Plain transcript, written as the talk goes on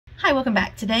Hi, welcome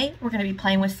back. Today we're going to be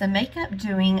playing with some makeup,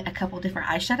 doing a couple different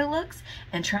eyeshadow looks,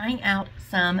 and trying out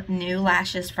some new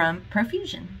lashes from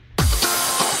Profusion.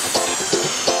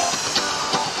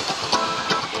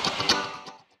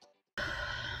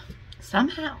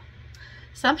 Somehow,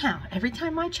 every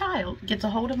time my child gets a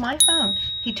hold of my phone,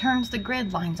 he turns the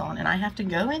grid lines on, and I have to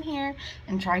go in here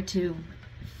and try to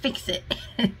fix it.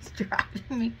 It's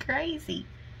driving me crazy.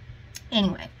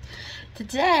 Anyway,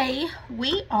 today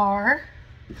we are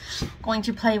going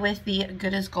to play with the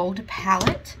Good as Gold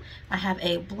palette. I have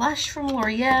a blush from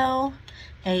L'Oreal,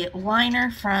 a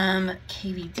liner from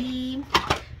KVD.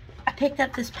 I picked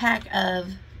up this pack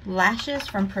of lashes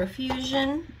from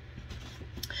Profusion.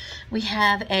 We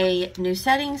have a new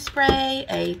setting spray,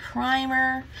 a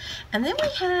primer, and then we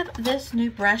have this new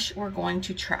brush we're going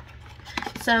to try.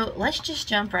 So let's just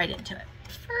jump right into it.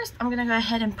 First, I'm going to go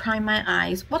ahead and prime my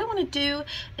eyes. What I want to do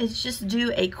is just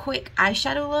do a quick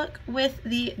eyeshadow look with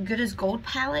the Good as Gold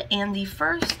palette. And the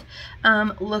first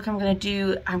look I'm going to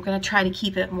do, I'm going to try to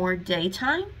keep it more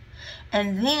daytime.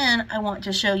 And then I want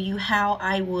to show you how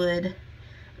I would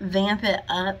vamp it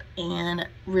up and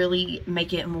really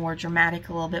make it more dramatic,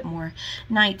 a little bit more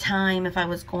nighttime if I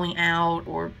was going out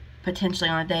or potentially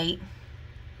on a date.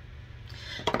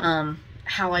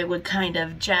 How I would kind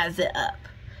of jazz it up.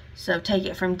 So take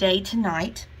it from day to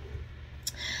night.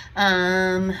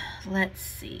 Let's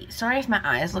see. Sorry if my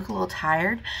eyes look a little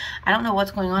tired. I don't know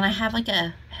what's going on. I have like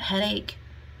a headache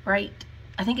right,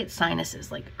 I think it's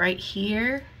sinuses, like right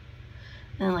here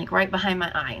and like right behind my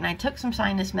eye. And I took some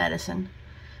sinus medicine,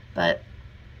 but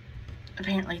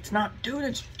apparently it's not doing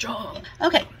its job.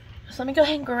 Okay, so let me go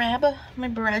ahead and grab my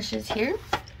brushes here.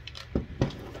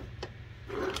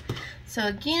 So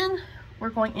again, we're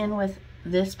going in with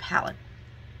this palette.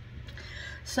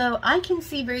 So I can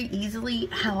see very easily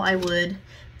how I would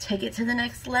take it to the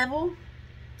next level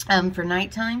for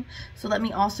nighttime. So let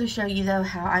me also show you though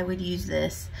how I would use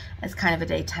this as kind of a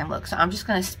daytime look. So I'm just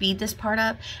going to speed this part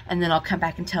up and then I'll come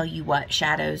back and tell you what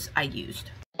shadows I used.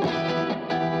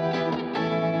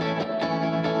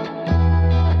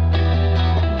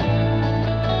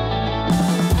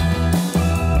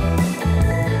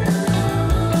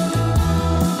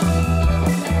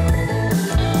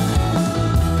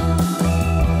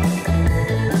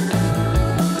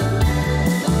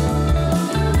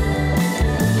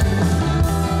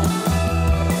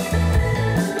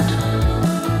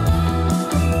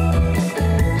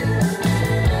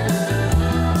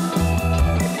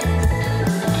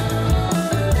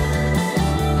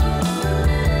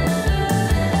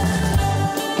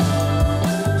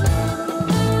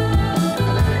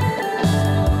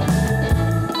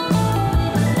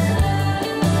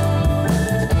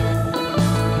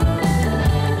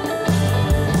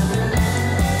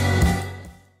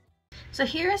 So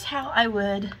here is how I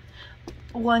would,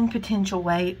 one potential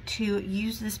way to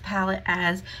use this palette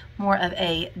as more of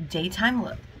a daytime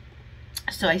look.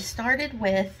 So I started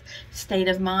with State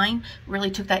of Mind,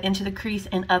 really took that into the crease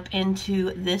and up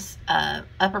into this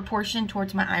upper portion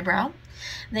towards my eyebrow.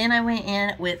 Then I went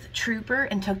in with Trooper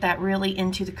and took that really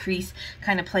into the crease,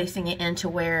 kind of placing it into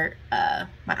where my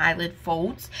eyelid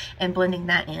folds and blending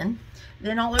that in.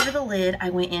 Then all over the lid, I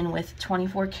went in with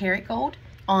 24 karat gold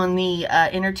on the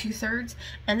inner 2/3,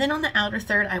 and then on the outer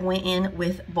third I went in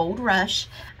with Bold Rush.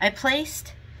 I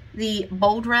placed the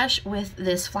Bold Rush with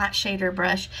this flat shader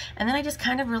brush, and then I just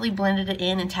kind of really blended it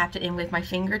in and tapped it in with my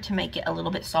finger to make it a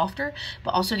little bit softer,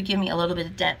 but also to give me a little bit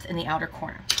of depth in the outer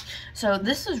corner. So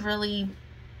this is really,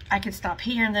 I could stop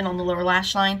here, and then on the lower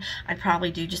lash line I'd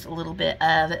probably do just a little bit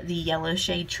of the yellow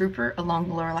shade Trooper along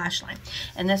the lower lash line.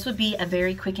 And this would be a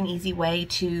very quick and easy way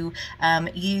to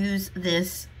use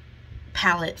this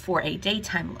palette for a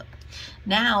daytime look.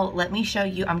 Now let me show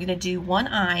you, I'm going to do one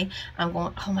eye. I'm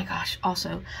going, oh my gosh,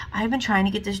 also I've been trying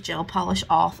to get this gel polish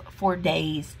off for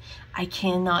days. I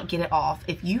cannot get it off.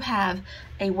 If you have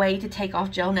a way to take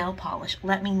off gel nail polish,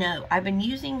 let me know. I've been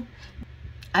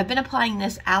applying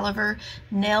this Oliver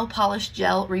nail polish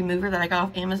gel remover that I got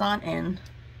off Amazon, and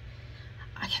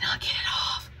I cannot get it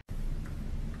off.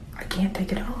 I can't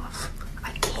take it off.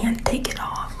 I can't take it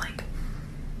off. Like,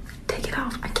 take it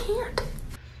off. I can't.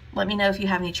 Let me know if you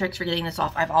have any tricks for getting this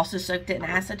off. I've also soaked it in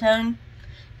acetone.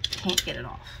 Can't get it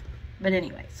off. But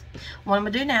anyways, what I'm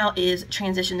going to do now is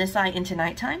transition this eye into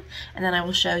nighttime, and then I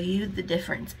will show you the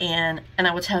difference, and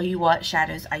I will tell you what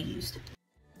shadows I used.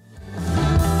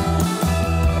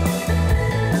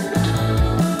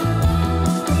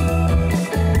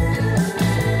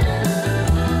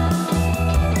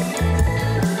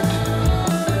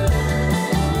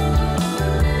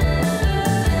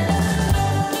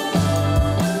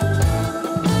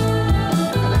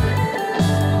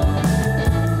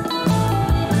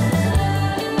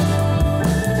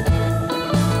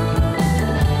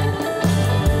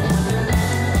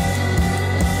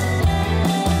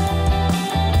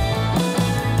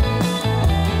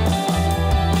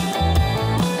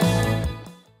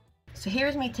 So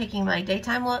here's me taking my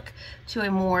daytime look to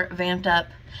a more vamped up,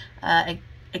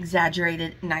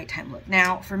 exaggerated nighttime look.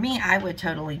 Now, for me, I would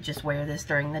totally just wear this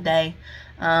during the day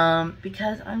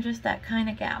because I'm just that kind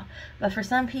of gal. But for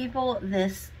some people,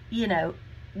 this, you know,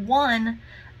 one,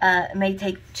 may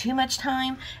take too much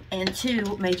time, and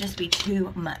two, may just be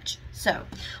too much. So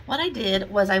what I did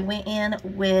was I went in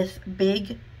with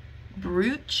Big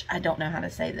Brooch, I don't know how to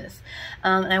say this,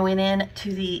 and I went in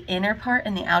to the inner part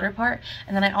and the outer part,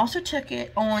 and then I also took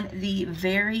it on the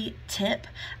very tip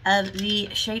of the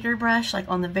shader brush, like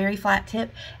on the very flat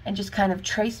tip, and just kind of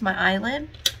traced my eyelid.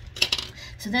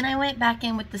 So then I went back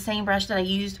in with the same brush that I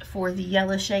used for the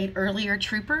yellow shade earlier,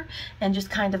 Trooper, and just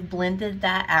kind of blended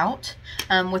that out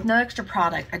with no extra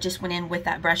product. I just went in with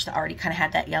that brush that already kind of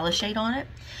had that yellow shade on it.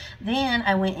 Then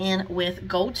I went in with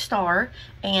Gold Star,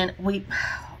 and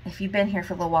if you've been here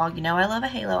for a little while, you know I love a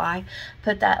halo eye.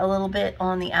 Put that a little bit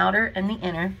on the outer and the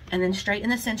inner, and then straight in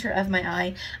the center of my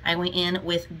eye, I went in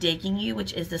with Digging You,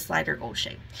 which is the slider gold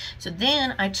shade. So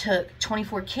then I took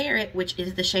 24 Karat, which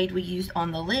is the shade we used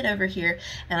on the lid over here,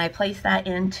 and I placed that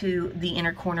into the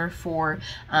inner corner for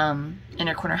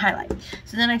inner corner highlight.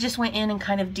 So then I just went in and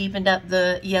kind of deepened up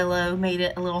the yellow, made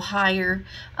it a little higher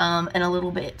and a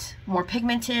little bit more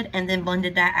pigmented, and then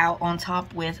blended that out on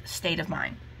top with State of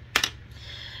Mind.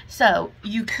 So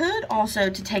you could also,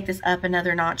 to take this up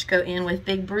another notch, go in with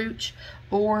Big Brooch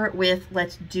or with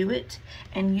Let's Do It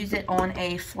and use it on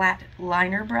a flat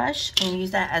liner brush and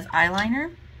use that as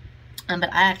eyeliner.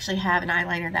 But I actually have an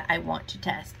eyeliner that I want to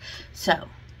test. So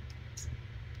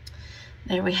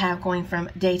there we have, going from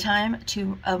daytime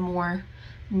to a more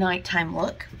nighttime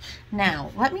look.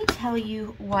 Now let me tell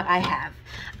you what I have.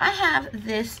 I have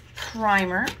this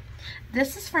primer.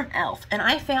 This is from e.l.f. and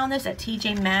I found this at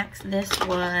TJ Maxx. This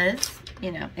was,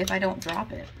 you know, if I don't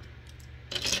drop it,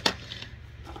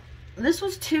 this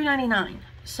was $2.99.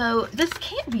 So this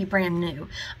can't be brand new.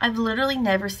 I've literally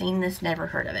never seen this, never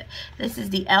heard of it. This is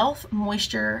the e.l.f.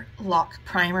 Moisture Lock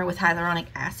Primer with hyaluronic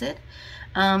acid.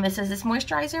 It says this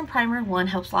moisturizer and primer in one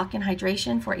helps lock in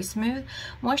hydration for a smooth,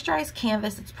 moisturized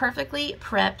canvas that's perfectly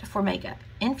prepped for makeup.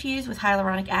 Infused with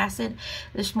hyaluronic acid,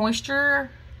 this moisturizer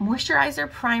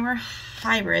primer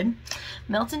hybrid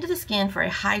melts into the skin for a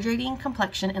hydrating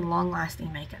complexion and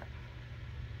long-lasting makeup.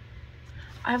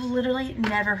 I've literally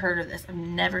never heard of this. I've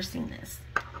never seen this,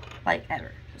 like,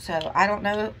 ever. So I don't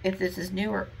know if this is new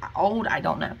or old. I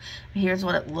don't know. Here's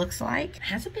what it looks like. It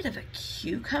has a bit of a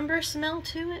cucumber smell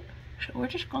to it. So we're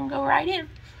just going to go right in.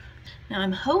 Now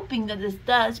I'm hoping that this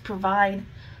does provide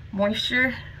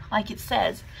moisture like it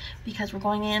says, because we're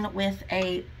going in with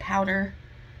a powder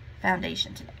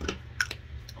foundation today.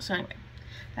 So anyway,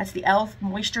 that's the e.l.f.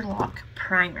 Moisture Lock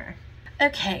Primer.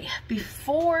 Okay,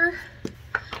 before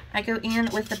I go in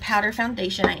with the powder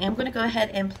foundation, I am going to go ahead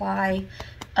and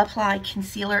apply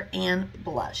concealer and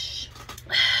blush.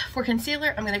 For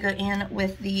concealer, I'm going to go in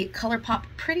with the ColourPop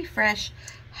Pretty Fresh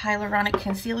Hyaluronic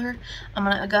Concealer. I'm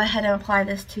going to go ahead and apply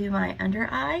this to my under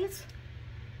eyes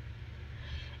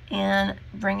and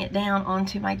bring it down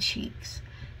onto my cheeks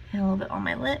and a little bit on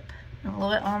my lip and a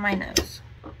little bit on my nose.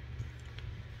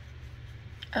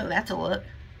 Oh, that's a look.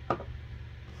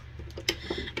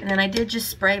 And then I did just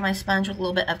spray my sponge with a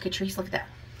little bit of Catrice. Look at that.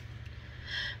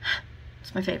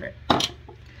 It's my favorite.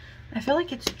 I feel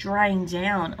like it's drying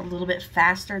down a little bit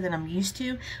faster than I'm used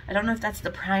to. I don't know if that's the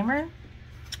primer,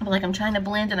 but like I'm trying to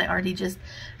blend and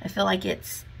I feel like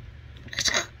it's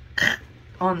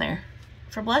on there.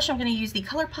 For blush, I'm going to use the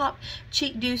ColourPop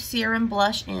Cheek Dew Serum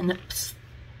Blush in Psst.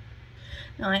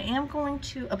 Now I am going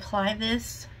to apply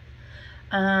this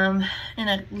in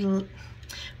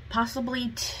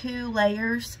possibly 2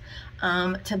 layers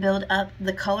to build up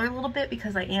the color a little bit,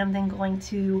 because I am then going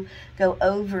to go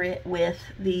over it with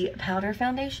the powder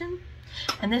foundation.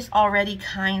 And this already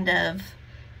kind of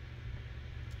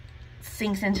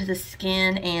sinks into the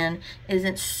skin and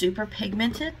isn't super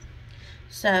pigmented.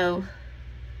 So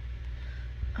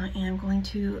I am going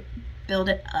to build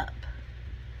it up,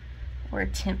 or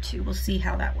attempt to. We'll see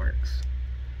how that works.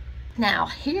 Now,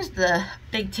 here's the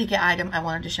big ticket item I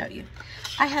wanted to show you.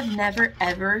 I have never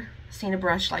ever seen a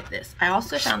brush like this. I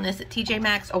also found this at TJ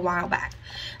Maxx a while back.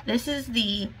 This is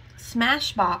the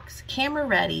Smashbox Camera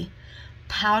Ready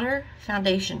Powder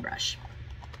Foundation Brush.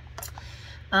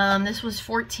 This was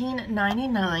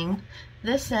 $14.99.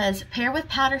 This says, pair with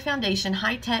powder foundation,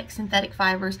 high-tech synthetic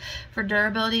fibers for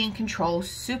durability and control.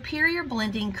 Superior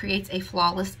blending creates a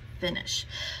flawless finish.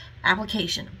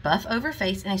 Application, buff over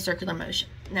face in a circular motion.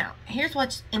 Now, here's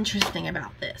what's interesting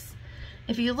about this.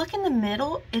 If you look in the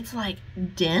middle, it's like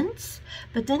dense,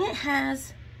 but then it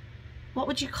has, what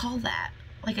would you call that?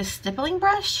 like a stippling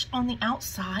brush on the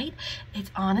outside.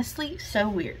 It's honestly so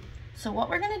weird. So what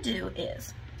we're gonna do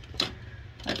is,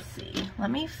 let's see,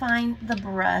 let me find the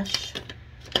brush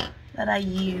that I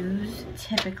use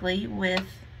typically with,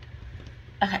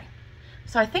 okay.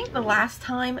 So I think the last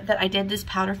time that I did this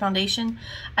powder foundation,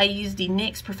 I used the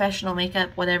NYX Professional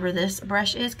Makeup, whatever this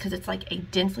brush is, because it's like a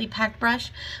densely packed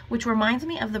brush, which reminds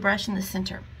me of the brush in the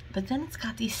center. But then it's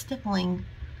got these stippling,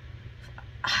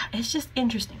 it's just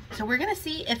interesting. So we're gonna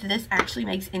see if this actually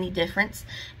makes any difference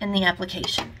in the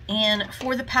application. And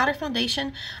for the powder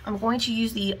foundation, I'm going to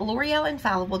use the L'Oreal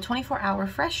Infallible 24-Hour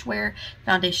Fresh Wear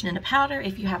Foundation in a Powder.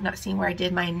 If you have not seen where I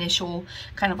did my initial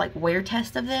kind of like wear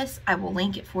test of this, I will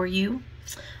link it for you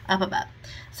up above.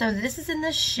 So this is in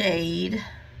the shade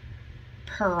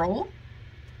Pearl.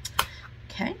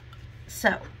 Okay,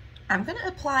 so I'm going to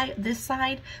apply this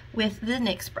side with the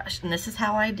NYX brush, and this is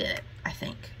how I did it. I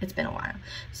think it's been a while.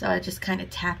 So I just kind of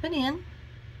tap it in.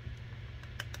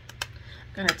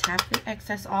 I'm going to tap the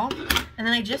excess off, and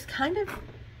then I just kind of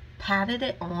patted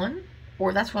it on,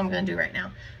 or that's what I'm going to do right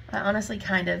now. I honestly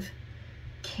kind of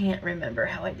can't remember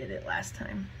how I did it last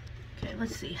time. Okay,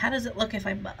 let's see. How does it look if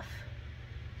I buff?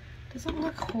 Doesn't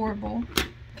look horrible.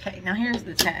 Okay, now here's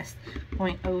the test.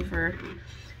 Point over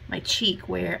my cheek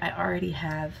where I already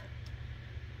have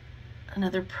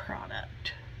another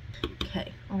product.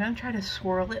 Okay, I'm gonna try to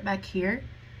swirl it back here,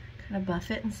 kind of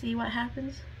buff it and see what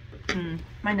happens.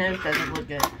 My nose doesn't look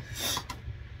good.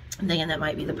 I'm thinking that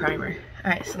might be the primer.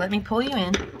 All right, so let me pull you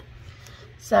in.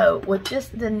 So with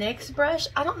just the NYX brush,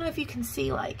 I don't know if you can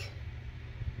see like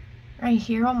right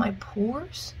here on my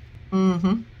pores.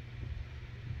 Kind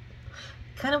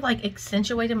of like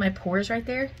accentuated my pores right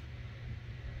there.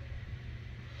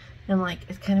 And like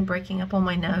it's kind of breaking up on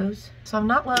my nose. So I'm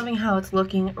not loving how it's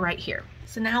looking right here.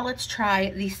 So now let's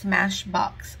try the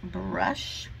Smashbox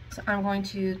brush. So I'm going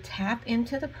to tap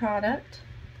into the product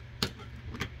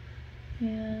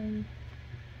and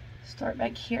start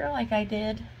back here like I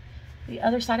did the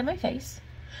other side of my face.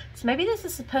 So maybe this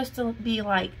is supposed to be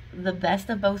like the best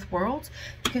of both worlds,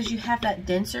 because you have that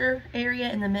denser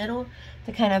area in the middle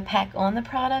to kind of pack on the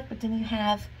product, but then you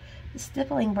have the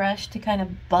stippling brush to kind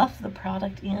of buff the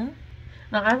product in.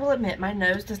 Now I will admit my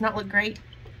nose does not look great.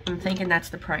 I'm thinking that's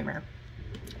the primer,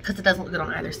 because it doesn't look good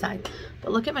on either side.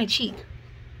 But look at my cheek.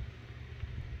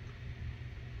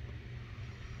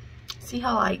 See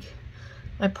how like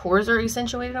my pores are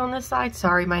accentuated on this side?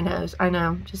 Sorry, my nose. I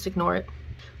know, just ignore it.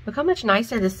 Look how much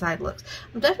nicer this side looks.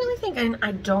 I'm definitely thinking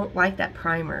I don't like that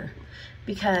primer,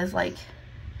 because like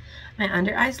my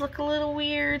under eyes look a little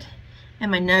weird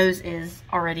and my nose is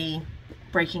already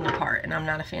breaking apart, and I'm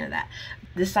not a fan of that.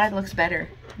 This side looks better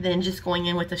than just going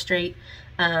in with a straight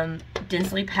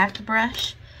densely packed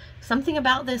brush. Something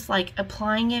about this, like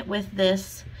applying it with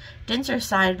this denser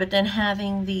side but then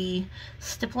having the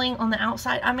stippling on the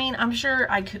outside. I mean, I'm sure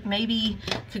I could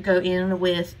go in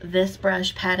with this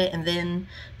brush, pat it, and then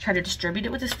try to distribute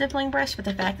it with a stippling brush, but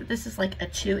the fact that this is like a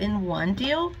 2-in-1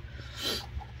 deal,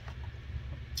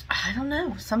 I don't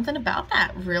know, something about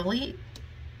that really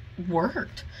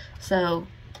worked. So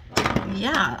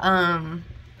yeah,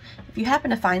 if you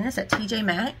happen to find this at TJ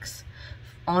Maxx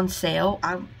on sale,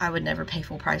 I would never pay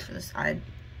full price for this.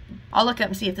 I'll look up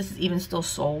and see if this is even still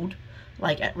sold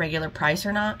like at regular price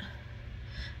or not,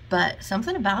 but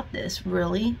something about this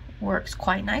really works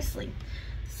quite nicely.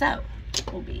 So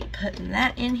we'll be putting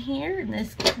that in here, and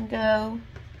this can go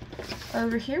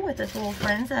over here with its little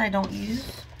friends that I don't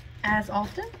use as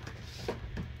often.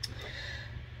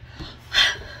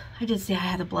 I did say I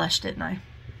had a blush, didn't I?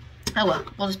 Oh well,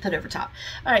 we'll just put it over top.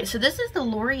 Alright, so this is the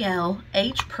L'Oreal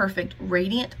Age Perfect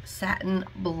Radiant Satin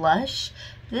Blush.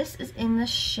 This is in the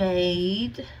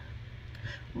shade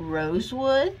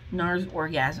Rosewood. NARS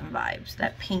Orgasm Vibes.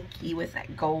 That pinky with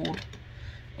that gold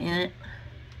in it.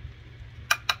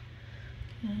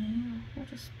 Okay, we'll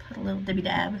just put a little dibby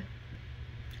dab.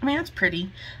 I mean, that's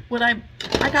pretty. I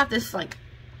got this like,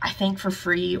 I think for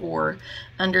free or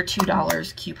under $2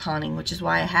 couponing, which is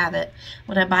why I have it.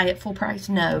 Would I buy it full price?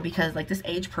 No, because like this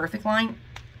Age Perfect line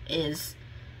is,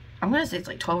 I'm gonna say it's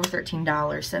like $12 or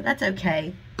 $13, so that's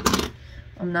okay.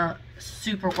 I'm not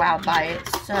super wowed by it.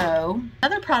 So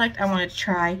another product I wanted to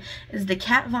try is the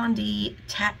Kat Von D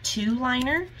Tattoo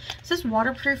Liner. This is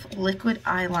waterproof liquid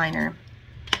eyeliner.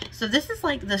 So this is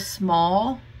like the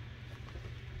small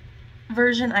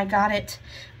version. I got it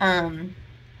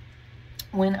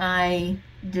when I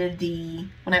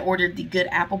ordered the Good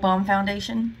Apple Balm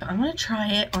foundation. I'm gonna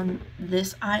try it on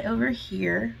this eye over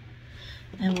here,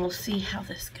 and we'll see how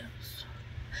this goes.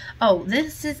 Oh,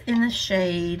 this is in the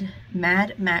shade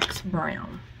Mad Max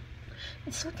Brown.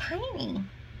 It's so tiny.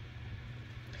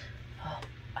 Oh,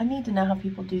 I need to know how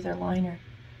people do their liner.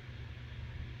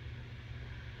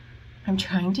 I'm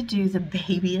trying to do the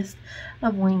babiest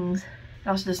of wings. It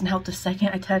also doesn't help the second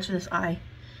I touch this eye.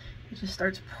 It just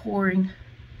starts pouring.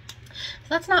 So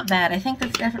that's not bad. I think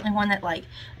that's definitely one that like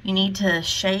you need to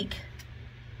shake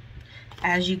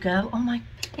as you go. Oh my,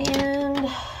 and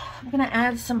I'm gonna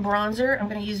add some bronzer. I'm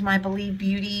gonna use my Believe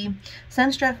Beauty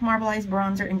Sunstruck Marbleized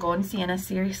Bronzer in Golden Sienna.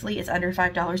 Seriously, it's under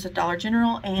 $5 at Dollar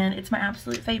General, and it's my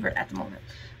absolute favorite at the moment.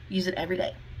 Use it every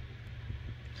day.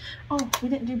 Oh, we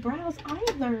didn't do brows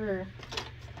either.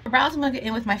 For brows, I'm gonna go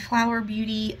in with my Flower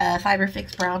Beauty Fiber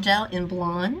Fix Brow Gel in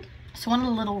Blonde. So one of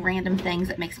the little random things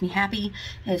that makes me happy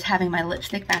is having my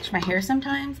lipstick match my hair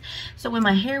sometimes. So when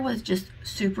my hair was just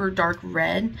super dark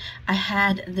red, I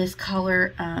had this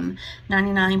color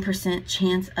 99%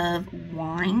 chance of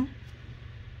wine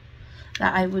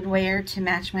that I would wear to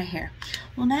match my hair.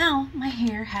 Well, now my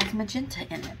hair has magenta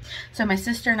in it. So my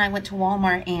sister and I went to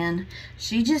Walmart, and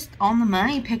she just on the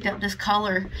money picked up this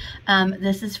color.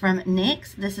 This is from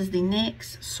NYX. This is the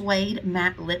NYX Suede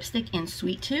Matte Lipstick in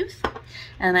Sweet Tooth.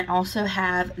 And I also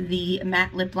have the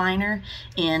matte lip liner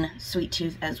in Sweet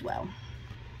Tooth as well.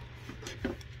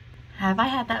 Have I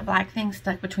had that black thing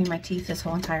stuck between my teeth this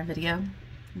whole entire video?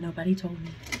 Nobody told me.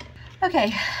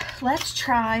 Okay, let's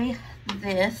try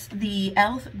this, the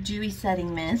e.l.f. Dewy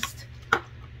Setting Mist.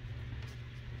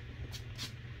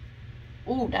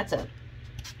 Oh, that's a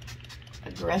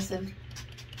aggressive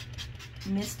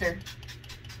mister.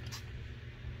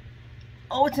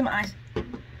 Oh, it's in my eyes.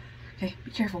 Okay, be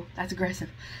careful. That's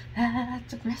aggressive.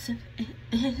 That's aggressive.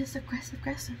 It is aggressive.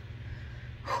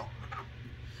 Whew.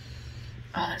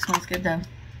 Oh, that smells good though.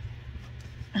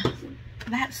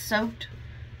 That soaked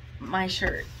my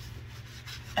shirt.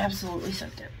 Absolutely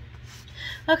soaked it.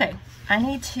 Okay, I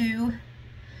need to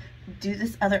do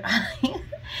this other eye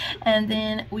and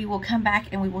then we will come back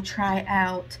and we will try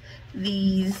out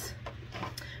these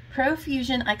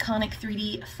Profusion Iconic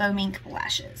 3D Faux Mink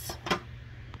lashes.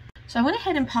 So I went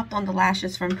ahead and popped on the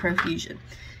lashes from Profusion.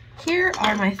 Here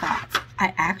are my thoughts.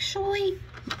 I actually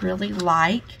really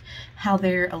like how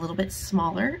they're a little bit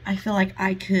smaller. I feel like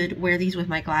I could wear these with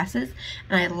my glasses,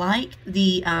 and I like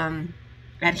the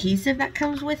adhesive that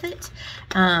comes with it.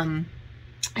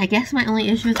 I guess my only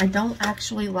issue is I don't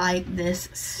actually like this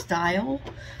style.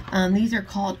 These are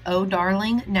called Oh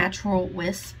Darling Natural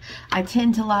Wisp. I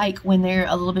tend to like when they're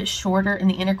a little bit shorter in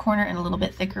the inner corner and a little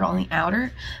bit thicker on the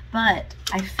outer, but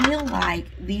I feel like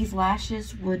these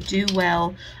lashes would do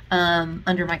well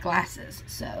under my glasses.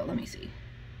 So let me see.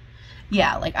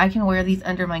 Yeah, like I can wear these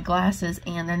under my glasses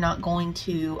and they're not going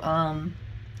to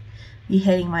be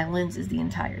hitting my lenses the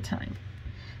entire time.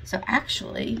 So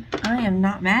actually, I am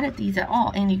not mad at these at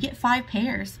all. And you get 5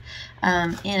 pairs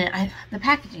in it. The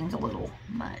packaging's a little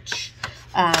much.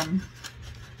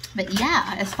 But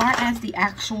yeah, as far as the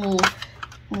actual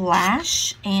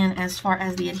lash and as far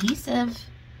as the adhesive,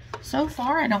 so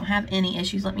far I don't have any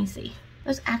issues. Let me see.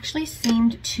 Those actually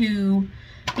seemed to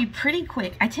be pretty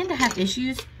quick. I tend to have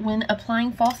issues when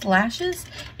applying false lashes.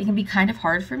 It can be kind of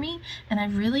hard for me. And I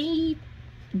really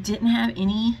didn't have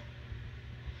any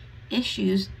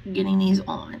issues getting these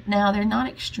on. Now they're not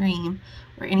extreme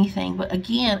or anything, but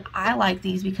again, I like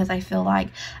these because I feel like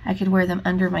I could wear them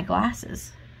under my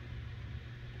glasses.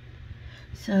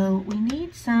 So we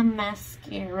need some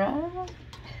mascara.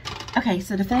 Okay,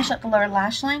 so to finish up the lower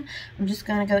lash line, I'm just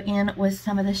going to go in with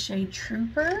some of the shade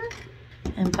Trooper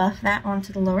and buff that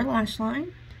onto the lower lash line.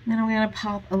 And then I'm going to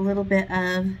pop a little bit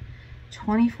of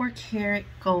 24 karat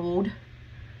gold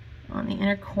on the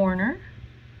inner corner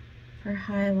for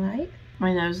highlight.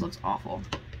 My nose looks awful.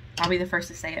 I'll be the first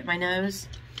to say it. My nose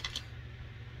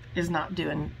is not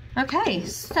doing. Okay,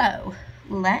 so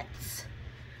let's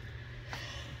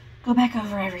go back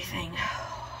over everything.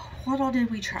 What all did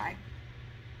we try?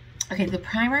 Okay, the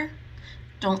primer,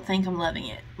 don't think I'm loving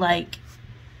it. Like,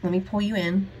 let me pull you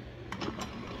in.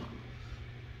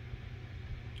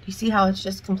 You see how it's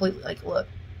just completely, like, look.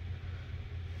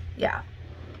 Yeah.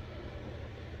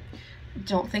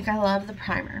 Don't think I love the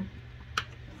primer.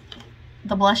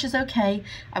 The blush is okay.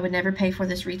 I would never pay for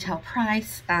this retail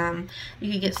price.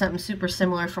 You could get something super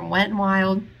similar from Wet n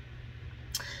Wild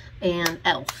and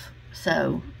e.l.f.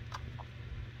 So,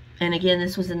 and again,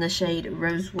 this was in the shade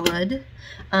Rosewood.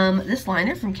 This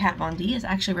liner from Kat Von D is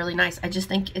actually really nice. I just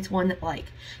think it's one that, like,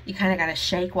 you kind of got to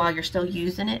shake while you're still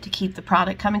using it to keep the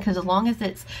product coming, because as long as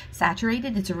it's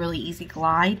saturated, it's a really easy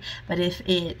glide. But if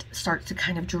it starts to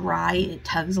kind of dry, it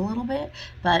tugs a little bit.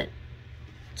 But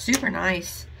super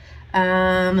nice.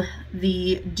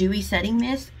 The Dewy Setting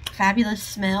Mist, fabulous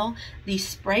smell. The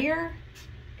sprayer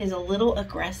is a little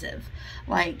aggressive.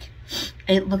 Like,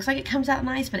 it looks like it comes out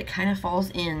nice, but it kind of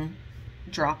falls in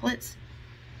droplets.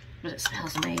 But it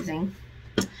smells amazing.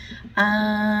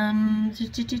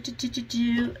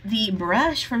 The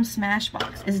brush from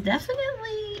Smashbox is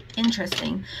definitely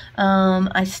interesting.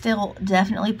 I still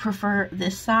definitely prefer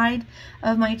this side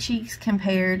of my cheeks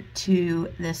compared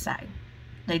to this side.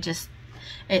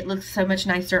 It looks so much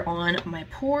nicer on my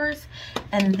pores.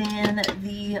 And then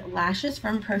the lashes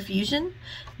from Profusion,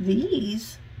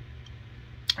 these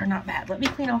are not bad. Let me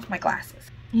clean off my glasses.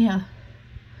 Yeah,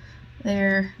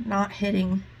 they're not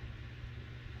hitting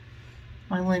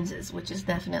my lenses, which is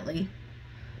definitely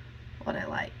what I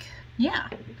like. Yeah,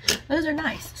 those are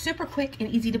nice. Super quick and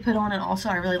easy to put on, and also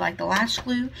I really like the lash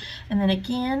glue. And then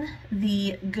again,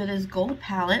 the Good as Gold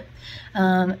palette.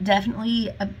 Definitely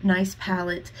a nice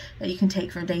palette that you can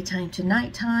take from daytime to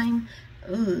nighttime.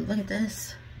 Ooh, look at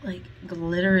this, like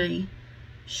glittery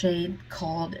shade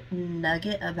called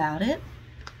Nugget about it.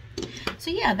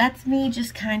 So yeah, that's me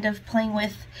just kind of playing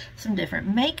with some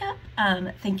different makeup.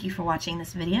 Thank you for watching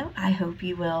this video. I hope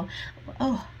you will.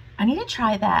 Oh, I need to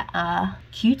try that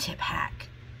Q-tip hack.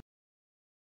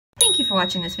 Thank you for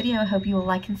watching this video. I hope you will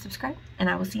like and subscribe, and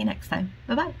I will see you next time.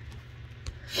 Bye-bye.